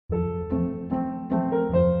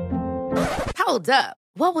Hold up.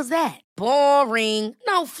 What was that? Boring.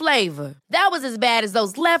 No flavor. That was as bad as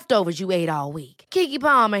those leftovers you ate all week. Keke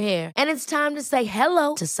Palmer here, and it's time to say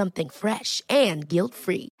hello to something fresh and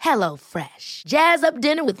guilt-free. Hello Fresh. Jazz up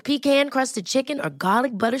dinner with pecan-crusted chicken or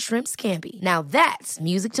garlic butter shrimp scampi. Now that's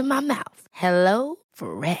music to my mouth. Hello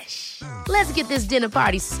Fresh. Let's get this dinner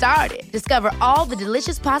party started. Discover all the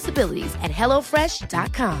delicious possibilities at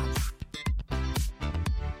hellofresh.com.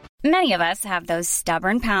 Many of us have those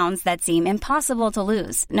stubborn pounds that seem impossible to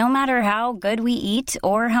lose, no matter how good we eat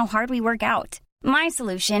or how hard we work out. My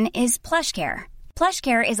solution is PlushCare.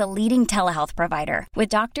 PlushCare is a leading telehealth provider with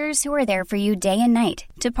doctors who are there for you day and night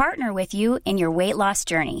to partner with you in your weight loss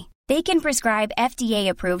journey. They can prescribe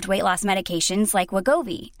FDA-approved weight loss medications like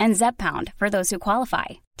Wegovy and Zepbound for those who qualify.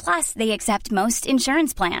 Plus, they accept most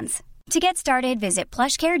insurance plans. To get started, visit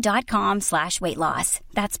plushcare.com/weightloss.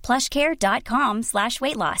 That's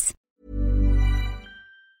plushcare.com/weightloss.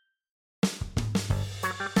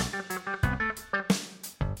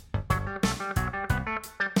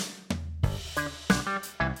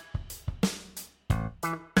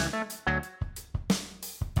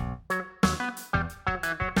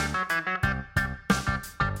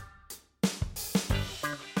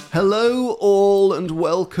 Hello all and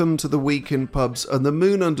welcome to the Week in Pubs. And the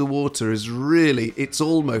moon underwater is really, it's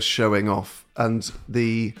almost showing off. And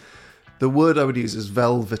the word I would use is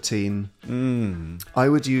velveteen. I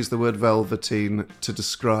would use the word velveteen to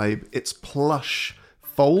describe its plush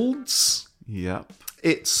folds. Yep.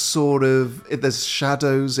 It's sort of, there's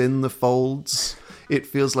shadows in the folds. It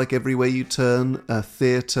feels like everywhere you turn, a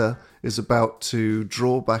theatre is about to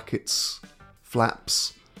draw back its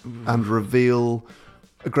flaps and reveal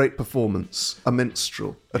a great performance, a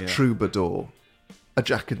minstrel, a troubadour, a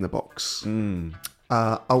jack-in-the-box,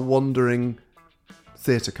 a wandering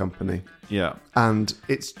theatre company. Yeah. And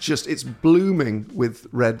it's blooming with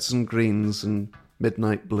reds and greens and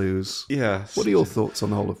midnight blues. Yes. What are your thoughts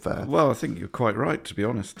on the whole affair? Well, I think you're quite right, to be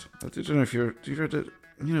honest. I don't know if you've read it,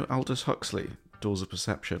 Aldous Huxley, Doors of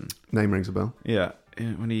Perception. Name rings a bell. Yeah.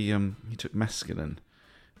 When he took mescaline.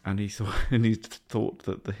 And he thought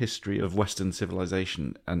that the history of Western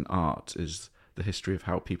civilization and art is the history of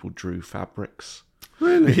how people drew fabrics.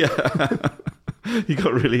 Really? Yeah. He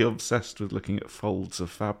got really obsessed with looking at folds of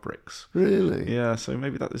fabrics. Really? Yeah, so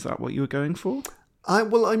maybe is that what you were going for?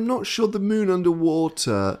 I'm not sure. The moon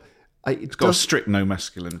underwater. It's got a strict no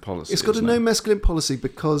mescaline policy. It's got a no mescaline policy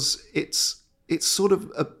because it's sort of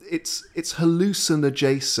it's hallucin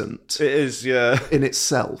adjacent. It is, yeah. In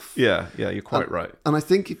itself. Yeah, you're quite right. And I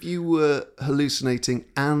think if you were hallucinating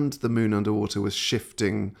and the moon underwater was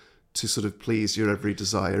shifting to sort of please your every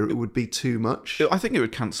desire, it would be too much. I think it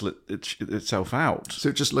would cancel itself out. So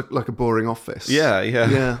it just looked like a boring office. Yeah.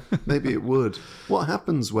 Yeah, maybe it would. What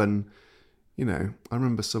happens when, I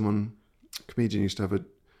remember a comedian used to have a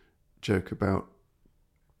joke about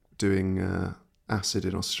doing acid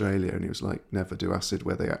in Australia, and he was like, never do acid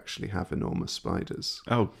where they actually have enormous spiders.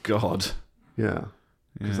 Oh, God. Yeah,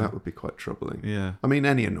 because that would be quite troubling. Yeah. I mean,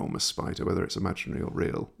 any enormous spider, whether it's imaginary or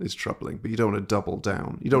real, is troubling, but you don't want to double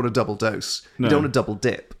down. You don't want to double dose. No. You don't want to double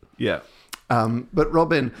dip. Yeah. But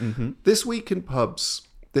Robin, this Week in Pubs,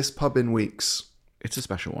 this Pub in Weeks... It's a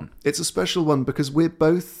special one. It's a special one because we've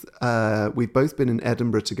both been in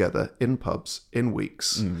Edinburgh together, in pubs, in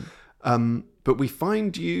weeks. But we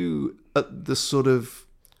find you at the sort of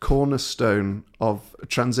cornerstone of a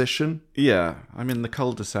transition. Yeah, I'm in the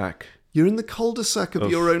cul-de-sac. You're in the cul-de-sac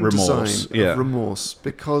of your own remorse. Design, of remorse,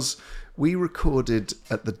 because we recorded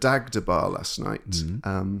at the Dagda Bar last night,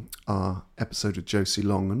 our episode with Josie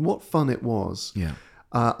Long, and what fun it was. Yeah.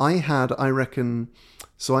 I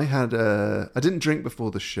didn't drink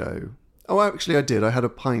before the show. Oh, actually I did. I had a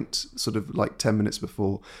pint sort of like 10 minutes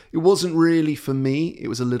before. It wasn't really for me. It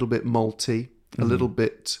was a little bit malty, a little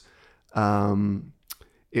bit,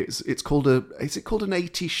 it's called an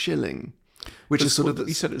 80 shilling? Which is sort of...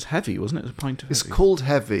 You said it's heavy, wasn't it? It's a pint of heavy. It's called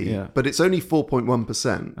heavy, but it's only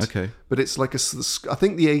 4.1%. Okay. But it's like I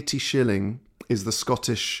think the 80 shilling is the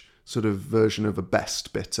Scottish sort of version of a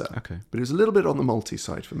best bitter. Okay. But it was a little bit on the malty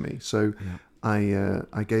side for me. So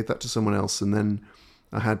I gave that to someone else, and then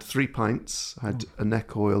I had 3 pints. I had a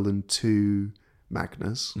neck oil and 2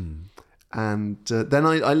 Magnas. And then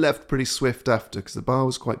I left pretty swift after because the bar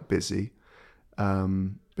was quite busy.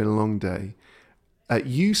 Been a long day.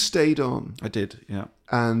 You stayed on. I did, yeah.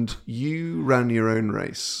 And you ran your own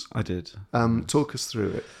race. I did. Talk us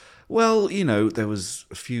through it. Well, there was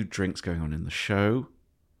a few drinks going on in the show.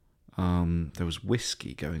 There was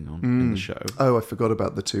whiskey going on in the show. Oh, I forgot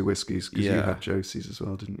about the 2 whiskies because you had Josie's as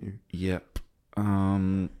well, didn't you? Yep.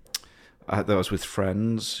 I was with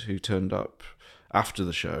friends who turned up after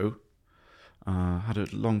the show. Had a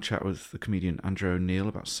long chat with the comedian Andrew O'Neill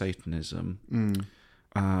about Satanism.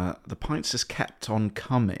 The pints just kept on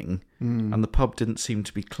coming, and the pub didn't seem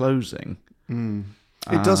to be closing.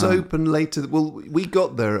 It does open later. Well, we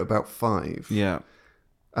got there at about 5. Yeah.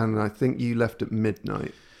 And I think you left at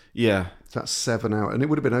midnight. Yeah. That's 7 hours. And it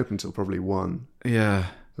would have been open till probably 1. Yeah.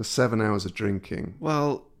 So 7 hours of drinking.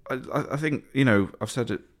 Well, I think, I've said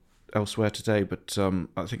it elsewhere today, but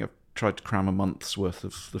I think I've tried to cram a month's worth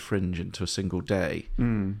of the Fringe into a single day.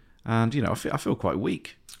 And, I feel quite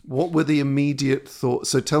weak. What were the immediate thoughts?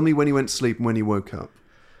 So tell me when you went to sleep and when you woke up.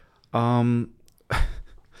 I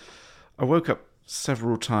woke up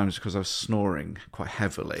several times because I was snoring quite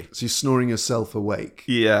heavily. So you're snoring yourself awake.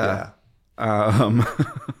 Yeah. And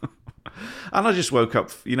I just woke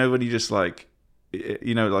up, when you just like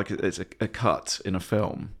it's a cut in a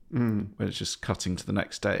film, when it's just cutting to the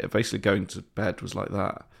next day. Basically going to bed was like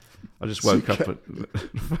that. I just woke up and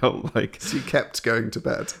felt like... So you kept going to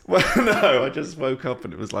bed? Well, no, I just woke up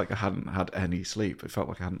and it was like I hadn't had any sleep. It felt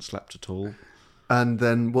like I hadn't slept at all. And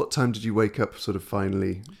then what time did you wake up sort of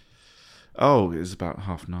finally? Oh, it was about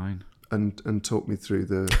 9:30. And talk me through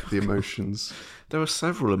the emotions. There were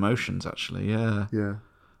several emotions, actually, yeah. Yeah.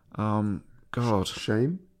 God.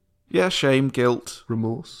 Shame? Yeah, shame, guilt.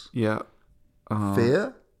 Remorse? Yeah.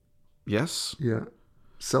 Fear? Yes. Yeah.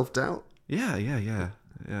 Self-doubt? Yeah.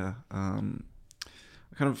 I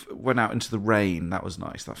kind of went out into the rain. That was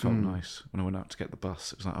nice. That felt nice. When I went out to get the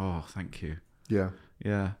bus, it was like, oh, thank you. Yeah.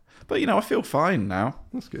 Yeah. But, I feel fine now.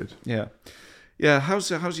 That's good. Yeah. Yeah,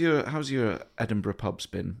 how's your Edinburgh pubs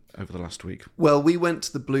been over the last week? Well, we went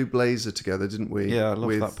to the Blue Blazer together, didn't we? Yeah, I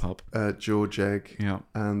love that pub. George Egg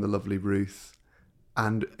and the lovely Ruth.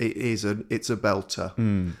 And it's a belter.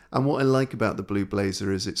 And what I like about the Blue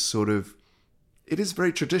Blazer is it is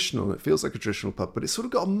very traditional. It feels like a traditional pub, but it's sort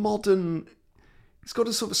of got it's got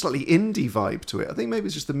a sort of slightly indie vibe to it. I think maybe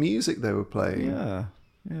it's just the music they were playing. Yeah.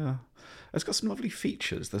 It's got some lovely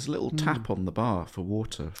features. There's a little tap on the bar for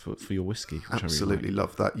water for your whiskey. Which Absolutely I really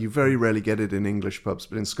love that. You very rarely get it in English pubs,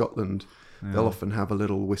 but in Scotland, they'll often have a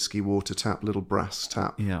little whiskey water tap, little brass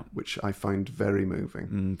tap, which I find very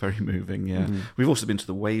moving. Very moving, yeah. We've also been to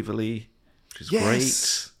the Waverley, which is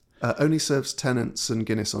great. Only serves Tennent's and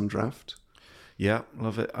Guinness on draft. Yeah,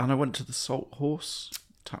 love it. And I went to the Salt Horse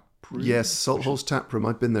Tap Room. Yes, Salt Horse Tap Room.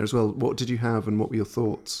 I've been there as well. What did you have and what were your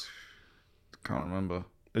thoughts? Can't remember.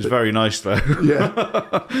 It's very nice, though.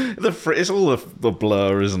 Yeah. It's all the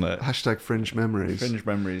blur, isn't it? Hashtag Fringe Memories. Fringe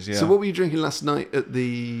Memories, yeah. So what were you drinking last night at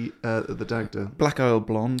the Dagda? Black Ale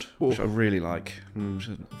Blonde, which I really like.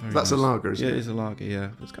 That's a lager, isn't it? Yeah, it is a lager,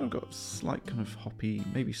 yeah. It's kind of got a slight kind of hoppy,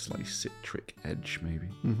 maybe slightly citric edge, maybe.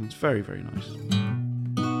 It's very, very nice.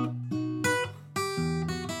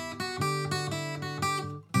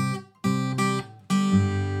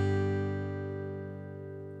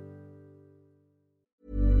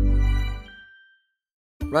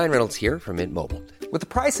 Ryan Reynolds here from Mint Mobile. With the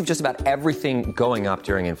price of just about everything going up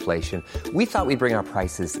during inflation, we thought we'd bring our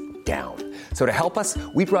prices down. So to help us,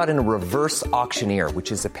 we brought in a reverse auctioneer, which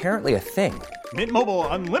is apparently a thing. Mint Mobile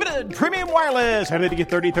Unlimited Premium Wireless. How to get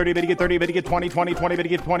 30, 30, bit to get 30, bit to get 20, 20, 20, bit to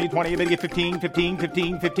get 20, 20, bit to get 15, 15,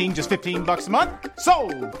 15, 15, just $15 a month?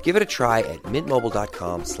 Sold! Give it a try at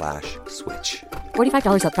mintmobile.com/switch.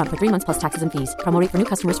 $45 up front for 3 months plus taxes and fees. Promo rate for new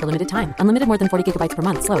customers for limited time. Unlimited more than 40 gigabytes per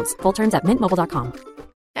month. Slows full terms at mintmobile.com.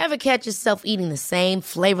 Ever catch yourself eating the same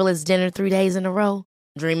flavorless dinner 3 days in a row?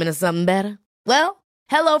 Dreaming of something better? Well,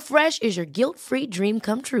 HelloFresh is your guilt-free dream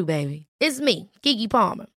come true, baby. It's me, Keke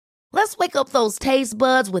Palmer. Let's wake up those taste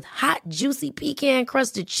buds with hot, juicy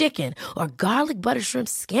pecan-crusted chicken or garlic butter shrimp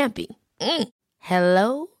scampi.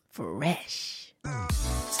 Hello Fresh.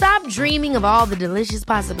 Stop dreaming of all the delicious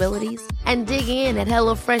possibilities and dig in at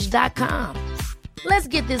HelloFresh.com. Let's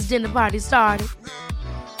get this dinner party started.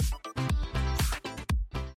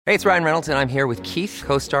 Hey, it's Ryan Reynolds, and I'm here with Keith,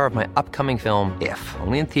 co-star of my upcoming film, If,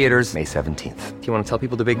 only in theaters May 17th. Do you want to tell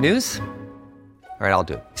people the big news? All right, I'll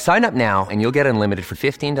do it. Sign up now and you'll get unlimited for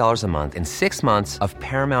 $15 a month and 6 months of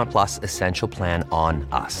Paramount Plus Essential Plan on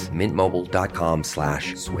us.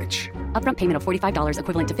 MintMobile.com/switch. Upfront payment of $45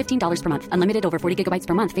 equivalent to $15 per month. Unlimited over 40 gigabytes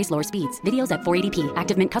per month. Face lower speeds. Videos at 480p.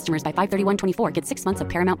 Active Mint customers by 531.24 get 6 months of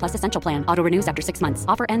Paramount Plus Essential Plan. Auto renews after 6 months.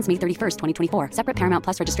 Offer ends May 31st, 2024. Separate Paramount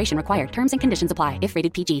Plus registration required. Terms and conditions apply if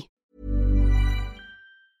rated PG.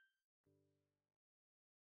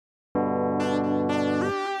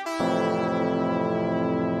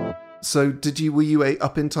 So were you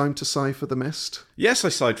up in time to sigh for The Mist? Yes, I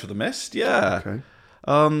sighed for The Mist, yeah. Okay.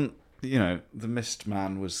 The Mist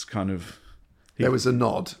man was kind of... There was a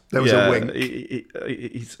nod. There was a wink.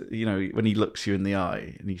 He's when he looks you in the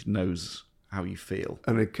eye and he knows how you feel.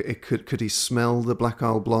 And could he smell the Black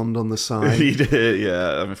Isle Blonde on the side? He did,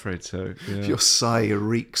 yeah, I'm afraid so. Yeah. Your sigh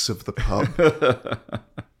reeks of the pub.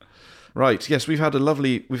 Right, yes, we've had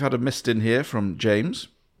a mist in here from James.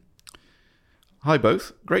 Hi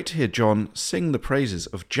both. Great to hear John sing the praises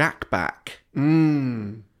of Jack Back.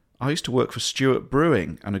 I used to work for Stewart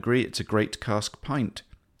Brewing and agree it's a great cask pint.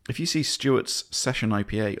 If you see Stewart's Session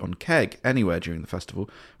IPA on keg anywhere during the festival,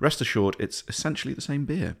 rest assured it's essentially the same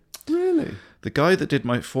beer. Really? The guy that did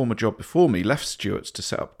my former job before me left Stewart's to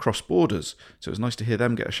set up Cross Borders, so it was nice to hear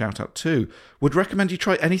them get a shout out too. Would recommend you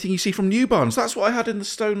try anything you see from New Barns. That's what I had in the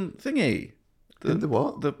Stone thingy. The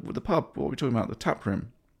what? The pub. What are we talking about? The tap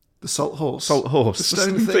room. The Salt Horse. Salt Horse. The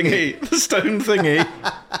Stone Thingy. The Stone Thingy.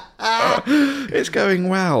 It's going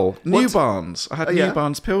well. New Barns. I had New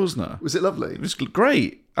Barns Pilsner. Was it lovely? It was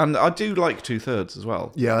great. And I do like 2/3 as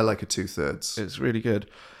well. Yeah, I like a 2/3. It's really good.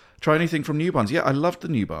 Try anything from New Barns. Yeah, I loved the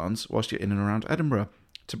New Barns whilst you're in and around Edinburgh.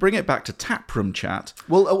 To bring it back to taproom chat.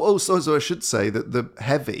 Well, also I should say that the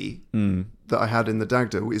heavy that I had in the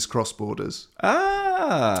Dagda is Cross Borders.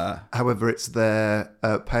 Ah. However, it's their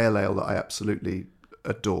pale ale that I absolutely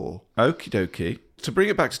adore. Okie dokie. To bring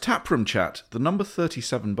it back to taproom chat, the number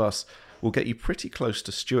 37 bus will get you pretty close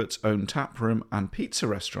to Stewart's own taproom and pizza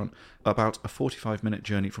restaurant, about a 45-minute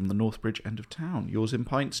journey from the Northbridge end of town. Yours in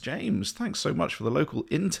pints, James. Thanks so much for the local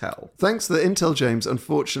intel. Thanks for the intel, James.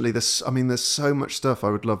 Unfortunately, there's so much stuff I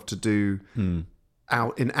would love to do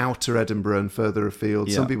out in outer Edinburgh and further afield.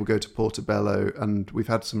 Yeah. Some people go to Portobello, and we've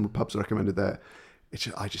had some pubs recommended there.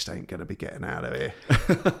 I just ain't going to be getting out of here.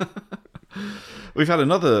 We've had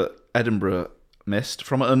another Edinburgh mist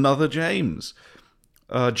from another James.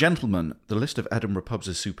 Gentlemen, the list of Edinburgh pubs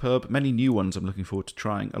is superb. Many new ones I'm looking forward to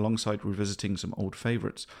trying, alongside revisiting some old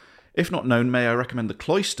favourites. If not known, may I recommend the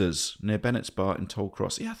Cloisters near Bennett's Bar in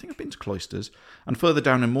Tollcross. Yeah, I think I've been to Cloisters. And further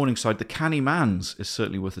down in Morningside, the Canny Man's is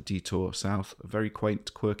certainly worth a detour south. A very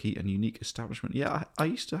quaint, quirky and unique establishment. Yeah, I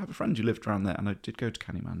used to have a friend who lived around there, and I did go to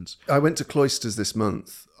Canny Man's. I went to Cloisters this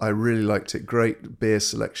month. I really liked it. Great beer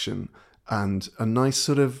selection and a nice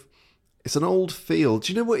sort of... It's an old feel.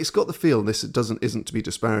 Do you know what? It's got the feel. This isn't to be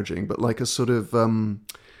disparaging, but like a sort of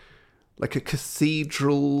like a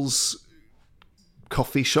cathedral's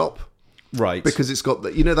coffee shop, right? Because it's got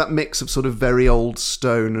that mix of sort of very old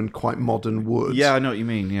stone and quite modern wood. Yeah, I know what you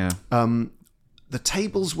mean. Yeah. The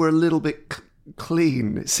tables were a little bit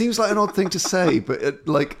clean. It seems like an odd thing to say, but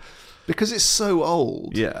because it's so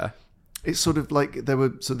old. Yeah. It's sort of like there were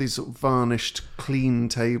these sort of varnished, clean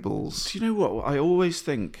tables. Do you know what? I always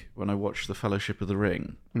think when I watch The Fellowship of the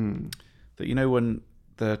Ring that when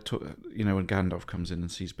when Gandalf comes in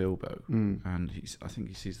and sees Bilbo and I think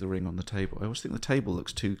he sees the ring on the table. I always think the table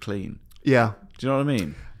looks too clean. Yeah. Do you know what I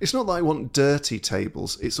mean? It's not that I want dirty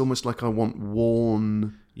tables. It's almost like I want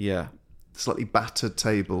worn, slightly battered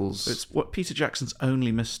tables. It's what Peter Jackson's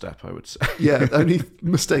only misstep, I would say. Yeah, the only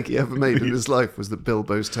mistake he ever made in his life was that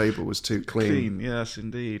Bilbo's table was too clean. Yes,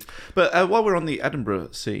 indeed. But while we're on the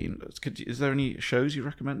Edinburgh scene, is there any shows you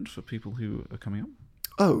recommend for people who are coming up?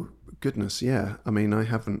 Oh, goodness, yeah. I mean, I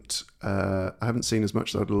haven't seen as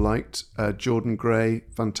much as I'd liked. Jordan Gray,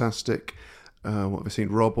 fantastic. What have I seen?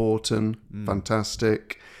 Rob Orton,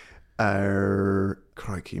 fantastic.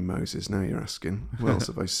 Crikey Moses, now you're asking. What else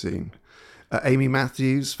have I seen? Amy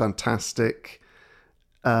Matthews, fantastic.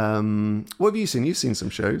 What have you seen? You've seen some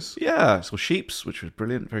shows. Yeah, I saw Sheeps, which was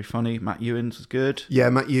brilliant, very funny. Matt Ewins was good. Yeah,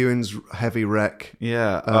 Matt Ewins, Heavy Wreck.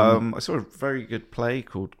 Yeah, I saw a very good play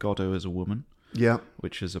called Godot as a Woman. Yeah.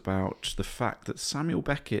 Which is about the fact that Samuel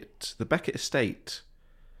Beckett, the Beckett estate,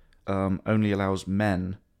 only allows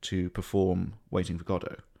men to perform Waiting for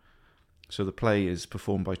Godot. So the play is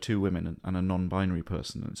performed by two women and a non-binary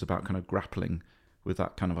person. And it's about kind of grappling with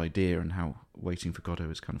that kind of idea and how Waiting for Godot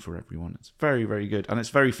is kind of for everyone. It's very, very good. And it's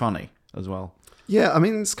very funny as well. Yeah, I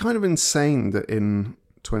mean, it's kind of insane that in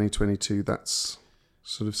 2022 that's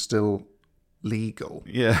sort of still legal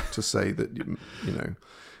to say that,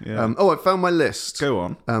 Yeah. I found my list. Go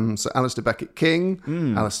on. So Alistair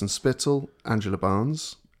Beckett-King, Alison Spittle, Angela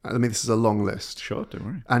Barnes. I mean, this is a long list. Sure, don't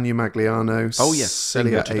worry. Anya Magliano, Oh, yes.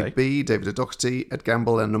 Celia A.B., David O'Doherty, Ed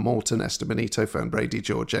Gamble, Emma Morton, Esther Benito, Fern Brady,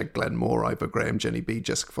 George Egg, Glenn Moore, Ivor Graham, Jenny B,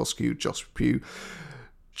 Jessica Foscue, Josh Pugh,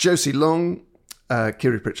 Josie Long,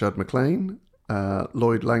 Kiri Pritchard McLean,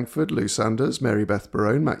 Lloyd Langford, Lou Sanders, Mary Beth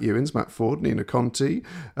Barone, Matt Ewins, Matt Ford, Nina Conti,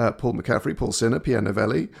 Paul McCaffrey, Paul Sinner, Pierre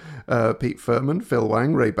Novelli, Pete Furman, Phil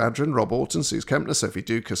Wang, Ray Badron, Rob Orton, Suze Kempner, Sophie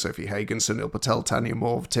Duker, Sophie Hagen, Sunil Patel, Tanya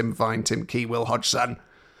Moore, Tim Vine, Tim Key, Will Hodgson.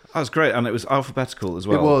 That was great, and it was alphabetical as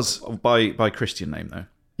well. It was. By Christian name, though.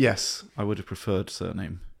 Yes. I would have preferred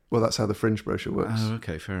surname. Well, that's how the Fringe brochure works. Oh,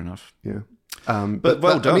 okay, fair enough. Yeah. But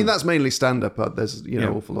well done. I mean, that's mainly stand-up, but there's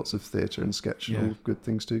awful lots of theatre and sketch and all good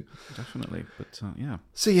things too. Definitely, but yeah.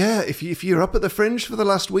 So yeah, if you're up at the Fringe for the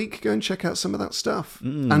last week, go and check out some of that stuff,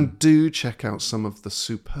 and do check out some of the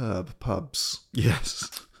superb pubs. Yes.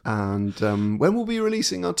 And when will we be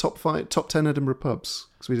releasing our top 10 Edinburgh pubs?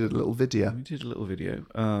 Because we did a little video. We did a little video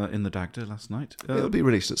in the Dagda last night. It'll be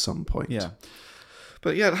released at some point. Yeah.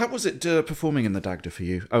 But yeah, how was it performing in the Dagda for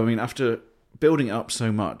you? I mean, after building it up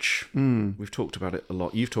so much, we've talked about it a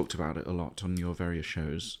lot. You've talked about it a lot on your various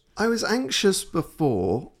shows. I was anxious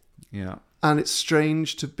before. Yeah. And it's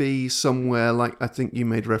strange to be somewhere like I think you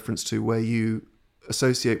made reference to, where you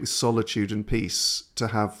associate with solitude and peace, to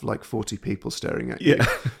have like 40 people staring at you.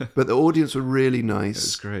 But the audience were really nice. It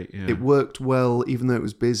was great, yeah. It worked well, even though it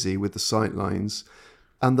was busy with the sight lines.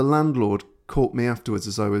 And the landlord caught me afterwards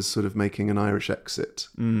as I was sort of making an Irish exit.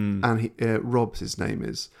 And Rob, his name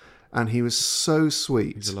is. And he was so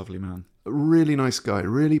sweet. He's a lovely man. A really nice guy,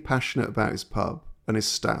 really passionate about his pub and his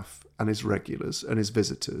staff and his regulars and his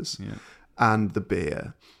visitors and the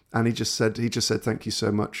beer. And he just said thank you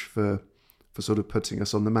so much for sort of putting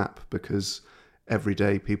us on the map, because every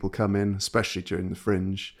day people come in, especially during the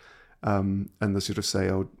Fringe, and they sort of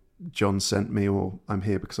say, oh, John sent me, or I'm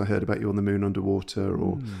here because I heard about you on the Moon Underwater,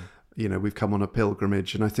 or, we've come on a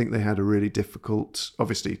pilgrimage. And I think they had a really difficult,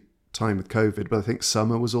 obviously, time with COVID, but I think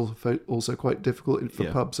summer was also quite difficult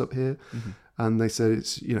for pubs up here. And they said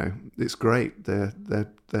it's great.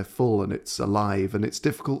 They're full and it's alive, and it's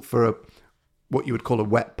difficult for what you would call a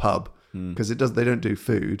wet pub, because they don't do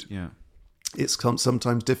food. Yeah. It's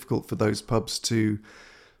sometimes difficult for those pubs to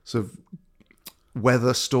sort of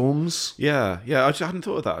weather storms. Yeah. I hadn't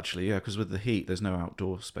thought of that actually. Yeah, because with the heat, there's no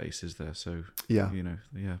outdoor space, is there? So but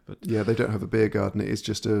they don't have a beer garden. It is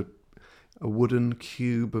just a wooden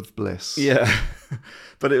cube of bliss. Yeah,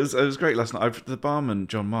 but it was great last night. The barman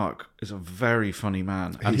John Mark is a very funny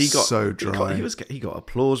man, and he got so dry. He got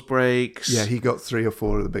applause breaks. Yeah, he got 3 or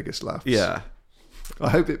 4 of the biggest laughs. Yeah, I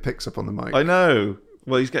hope it picks up on the mic. I know.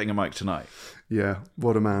 Well, he's getting a mic tonight. Yeah,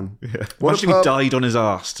 what a man. Yeah, imagine he died on his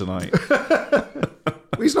arse tonight.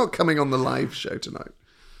 He's not coming on the live show tonight.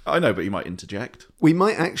 I know, but you might interject. We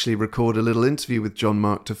might actually record a little interview with John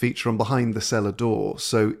Mark to feature on Behind the Cellar Door.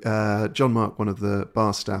 So John Mark, one of the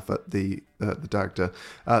bar staff at the Dagda.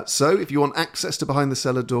 So if you want access to Behind the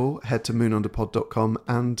Cellar Door, head to moonunderpod.com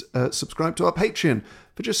and subscribe to our Patreon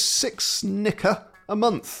for just 6 nicker a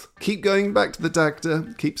month. Keep going back to the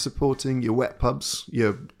Dagda. Keep supporting your wet pubs,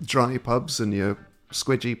 your dry pubs, and your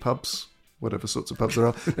squidgy pubs, whatever sorts of pubs there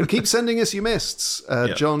are. And keep sending us your mists.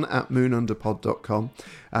 John at moonunderpod.com.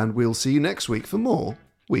 And we'll see you next week for more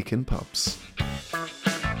Week in Pubs.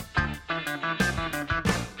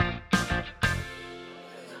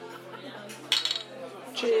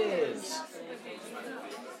 Cheers.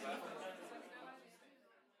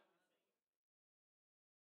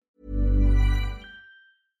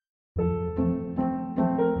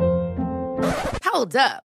 Hold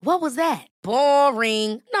up. What was that?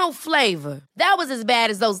 Boring. No flavor. That was as bad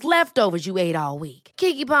as those leftovers you ate all week.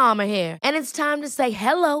 Keke Palmer here, and it's time to say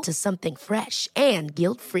hello to something fresh and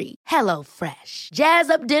guilt-free. Hello Fresh. Jazz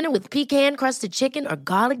up dinner with pecan-crusted chicken or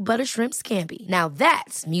garlic butter shrimp scampi. Now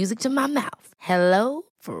that's music to my mouth. Hello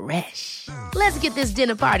Fresh. Let's get this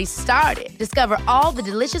dinner party started. Discover all the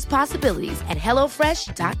delicious possibilities at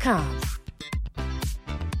HelloFresh.com.